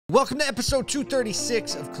Welcome to episode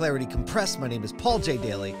 236 of Clarity Compressed. My name is Paul J.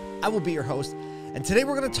 Daly. I will be your host, and today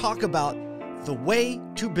we're going to talk about the way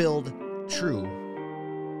to build true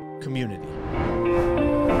community.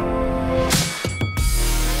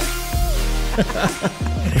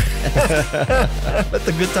 Let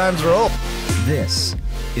the good times roll. This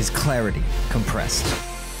is Clarity Compressed.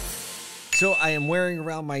 So I am wearing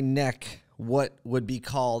around my neck what would be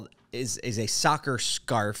called is a soccer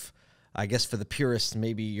scarf. I guess for the purists,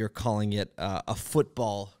 maybe you're calling it a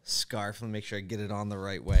football scarf. Let me make sure I get it on the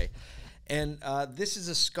right way. And this is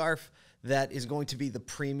a scarf that is going to be the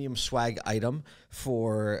premium swag item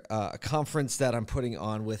for a conference that I'm putting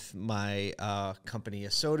on with my company,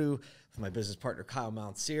 Asotu, with my business partner, Kyle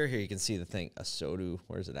Mountseer. Here you can see the thing, Asotu.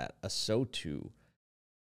 Where's it at? AsotuCon.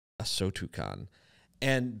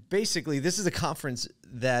 And basically, this is a conference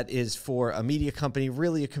that is for a media company,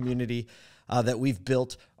 really a community that we've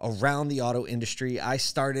built around the auto industry. I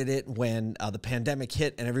started it when the pandemic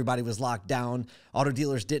hit and everybody was locked down. Auto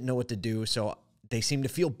dealers didn't know what to do, so they seemed to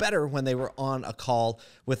feel better when they were on a call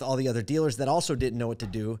with all the other dealers that also didn't know what to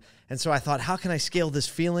do. And so I thought, how can I scale this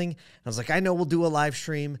feeling? And I was like, I know we'll do a live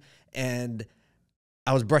stream. And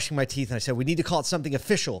I was brushing my teeth and I said, we need to call it something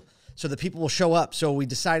official so that people will show up. So I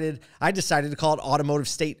decided to call it Automotive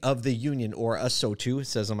State of the Union, or ASOTU. It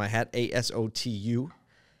says on my hat, ASOTU.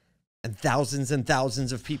 And thousands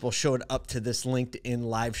of people showed up to this LinkedIn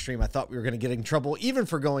live stream. I thought we were going to get in trouble, even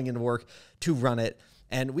for going into work to run it.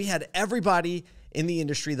 And we had everybody in the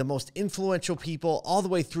industry, the most influential people, all the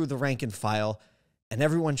way through the rank and file. And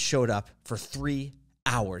everyone showed up for 3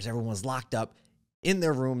 hours. Everyone was locked up in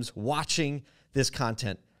their rooms watching this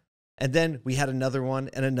content. And then we had another one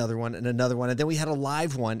and another one and another one. And then we had a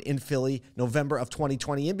live one in Philly, November of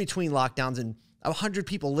 2020, in between lockdowns. And 100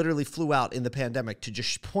 people literally flew out in the pandemic to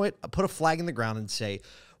just put a flag in the ground and say,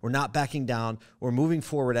 we're not backing down. We're moving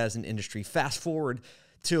forward as an industry. Fast forward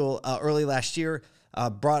till early last year,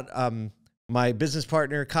 brought my business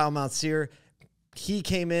partner, Kyle Mountseer. He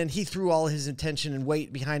came in, he threw all his attention and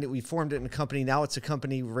weight behind it. We formed it in a company. Now it's a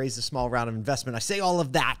company. We raised a small round of investment. I say all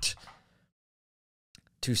of that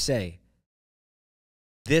to say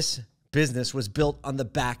this business was built on the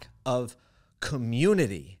back of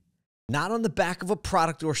community, not on the back of a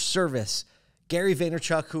product or service. Gary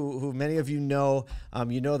Vaynerchuk, who many of you know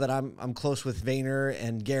that I'm close with Vayner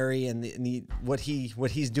and Gary and what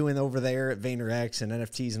he's doing over there at VaynerX and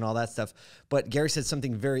NFTs and all that stuff. But Gary said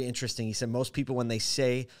something very interesting. He said most people, when they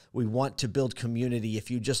say we want to build community,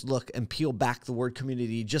 if you just look and peel back the word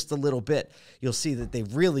community just a little bit, you'll see that they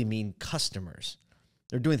really mean customers.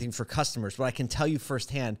 They're doing things for customers. But I can tell you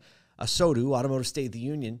firsthand, ASOTU, Automotive State of the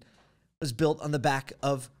Union, was built on the back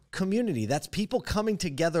of community. That's people coming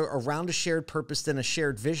together around a shared purpose and a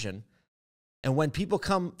shared vision. And when people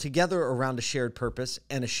come together around a shared purpose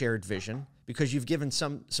and a shared vision, because you've given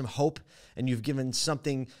some hope and you've given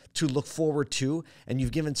something to look forward to, and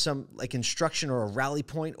you've given some like instruction or a rally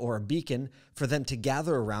point or a beacon for them to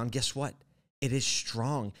gather around, guess what? It is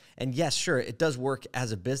strong. And yes, sure, it does work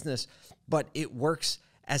as a business, but it works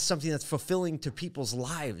as something that's fulfilling to people's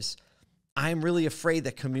lives. I'm really afraid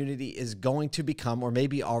that community is going to become, or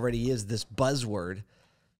maybe already is, this buzzword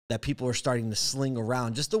that people are starting to sling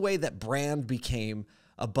around, just the way that brand became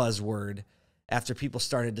a buzzword after people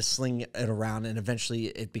started to sling it around, and eventually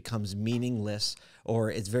it becomes meaningless, or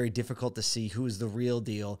it's very difficult to see who's the real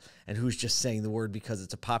deal and who's just saying the word because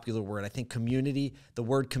it's a popular word. I think community, the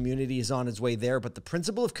word community, is on its way there, but the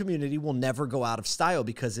principle of community will never go out of style,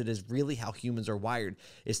 because it is really how humans are wired,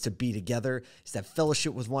 is to be together, is to have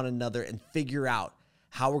fellowship with one another and figure out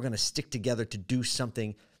how we're going to stick together to do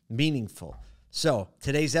something meaningful. So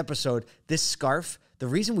today's episode, this scarf, the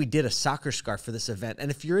reason we did a soccer scarf for this event, and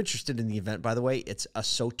if you're interested in the event, by the way, it's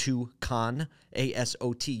ASOTUCon,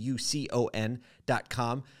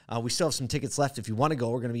 ASOTUCON.com. We still have some tickets left if you want to go.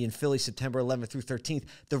 We're going to be in Philly September 11th through 13th.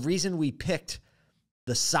 The reason we picked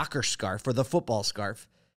the soccer scarf, or the football scarf,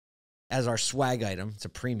 as our swag item, it's a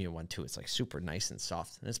premium one too. It's like super nice and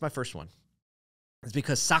soft, and it's my first one. It's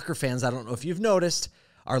because soccer fans, I don't know if you've noticed,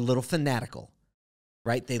 are a little fanatical,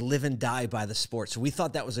 right? They live and die by the sport. So we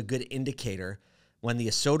thought that was a good indicator when the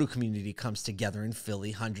ASOTU community comes together in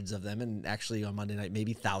Philly, hundreds of them, and actually on Monday night,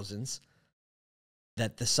 maybe thousands,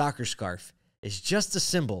 that the soccer scarf is just a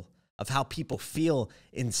symbol of how people feel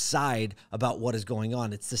inside about what is going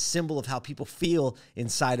on. It's the symbol of how people feel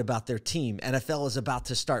inside about their team. NFL is about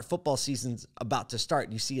to start. Football season's about to start.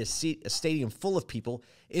 And you see a stadium full of people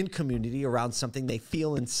in community around something they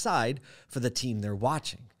feel inside for the team they're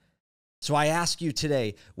watching. So I ask you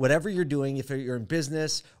today, whatever you're doing, if you're in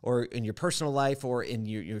business or in your personal life or in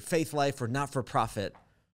your faith life or not-for-profit,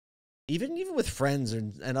 even with friends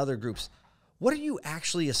and other groups, what are you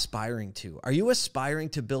actually aspiring to? Are you aspiring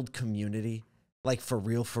to build community? Like for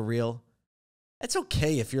real, for real? It's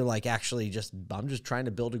okay if you're like, actually I'm just trying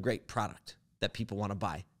to build a great product that people want to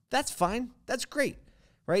buy. That's fine. That's great,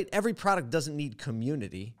 right? Every product doesn't need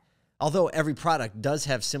community, although every product does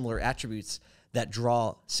have similar attributes that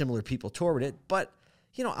draw similar people toward it. But,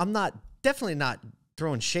 you know, I'm definitely not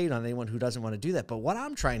throwing shade on anyone who doesn't want to do that. But what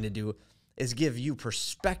I'm trying to do is give you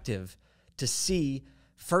perspective to see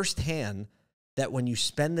firsthand that when you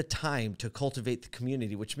spend the time to cultivate the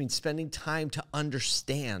community, which means spending time to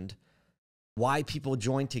understand why people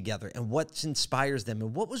join together and what inspires them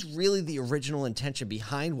and what was really the original intention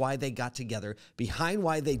behind why they got together, behind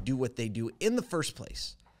why they do what they do in the first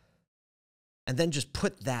place. And then just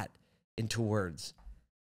put that into words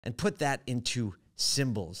and put that into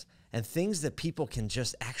symbols and things that people can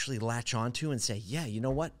just actually latch onto and say, yeah, you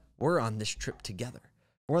know what? We're on this trip together.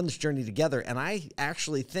 We're on this journey together. And I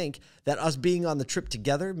actually think that us being on the trip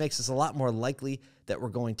together makes us a lot more likely that we're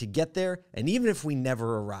going to get there. And even if we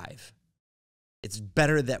never arrive, it's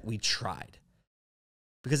better that we tried,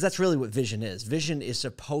 because that's really what vision is. Vision is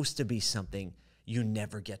supposed to be something you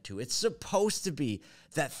never get to. It's supposed to be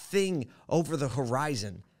that thing over the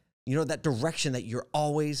horizon, you know, that direction that you're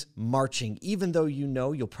always marching, even though you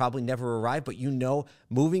know you'll probably never arrive, but you know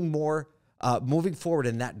moving forward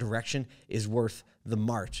in that direction is worth the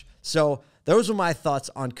march. So those are my thoughts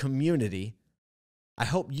on community. I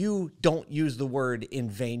hope you don't use the word in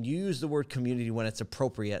vain. You use the word community when it's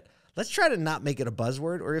appropriate. Let's try to not make it a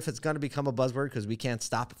buzzword, or if it's going to become a buzzword, because we can't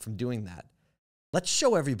stop it from doing that. Let's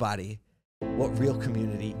show everybody what real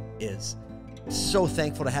community is. So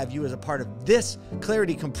thankful to have you as a part of this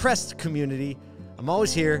Clarity Compressed community. I'm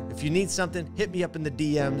always here. If you need something, hit me up in the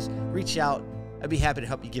DMs, reach out. I'd be happy to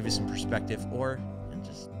help you give you some perspective, or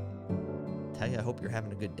just tell you I hope you're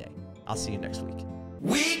having a good day. I'll see you next week.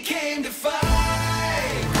 We came to fight.